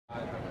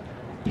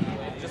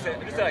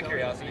just out of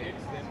curiosity.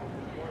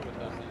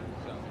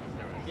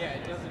 Yeah,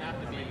 it doesn't have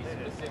to be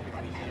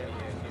specifically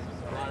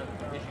ASU. A lot of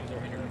issues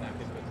are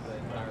interconnected with the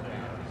entire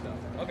family. So.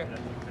 Okay.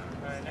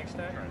 All right, next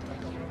time.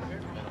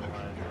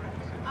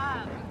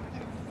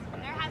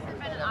 There hasn't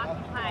been an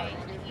Occupy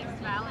in the East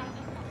Valley,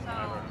 so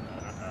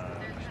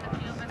there's been a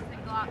few of us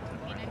that go out to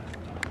Phoenix,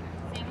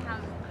 seeing how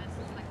this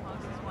is the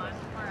closest one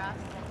for us.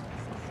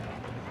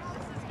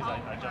 This is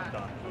home I jumped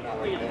on.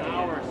 Probably an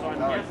hour, so I'm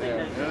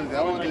guessing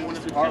that like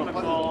one of the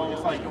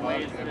typical like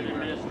ways that an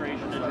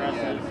administration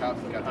addresses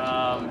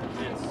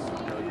its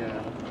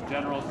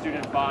general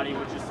student body,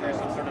 which is through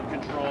some sort of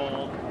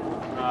controlled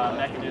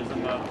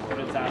mechanism of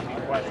students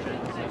asking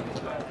questions.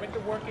 With the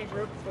working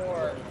group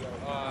for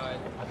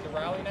the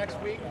rally next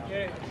week,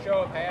 get a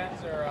show of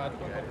hands or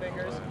twinkle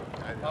fingers.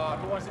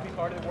 Who wants to be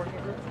part of the working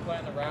group to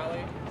plan the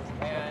rally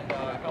and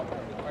help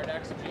our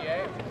next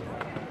GA?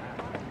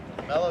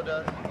 Mello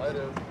does. I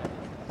do.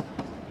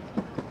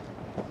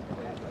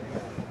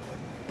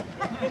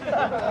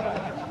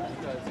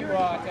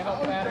 To help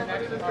plan our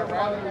next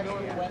rally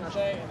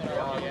Wednesday and then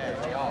our GA.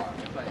 They are.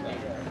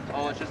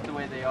 Oh, it's just the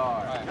way they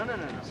are. Right. No.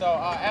 So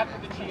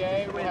after the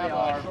GA, we have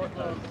a short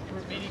little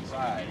group meeting so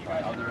we can get you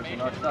guys Others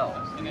information. and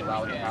ourselves. And then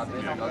Allow we it to can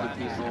happen, and other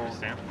people.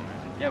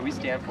 Yeah, we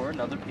stand for it,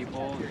 and other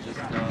people just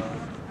kind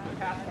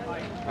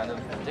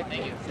of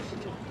dictate.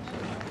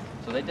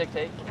 So they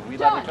dictate, and we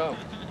let it go.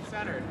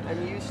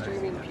 I'm you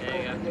streaming people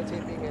videotaping and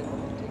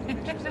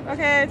taking pictures.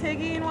 Okay,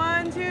 taking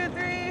 1, 2,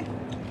 3.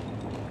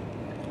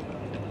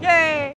 Yay!